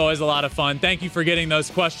episode is always a lot of fun. Thank you for getting those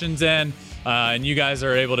questions in, and you guys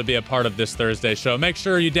are able to be a part of this Thursday show. Make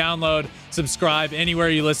sure you download, subscribe anywhere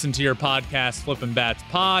you listen to your podcast, Flippin' Bats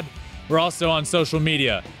Pod. We're also on social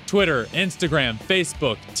media, Twitter, Instagram,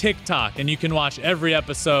 Facebook, TikTok, and you can watch every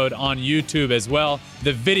episode on YouTube as well,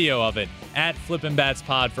 the video of it at Flippin' Bats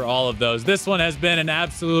Pod for all of those. This one has been an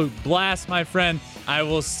absolute blast, my friend. I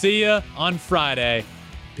will see you on Friday.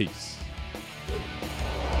 Peace.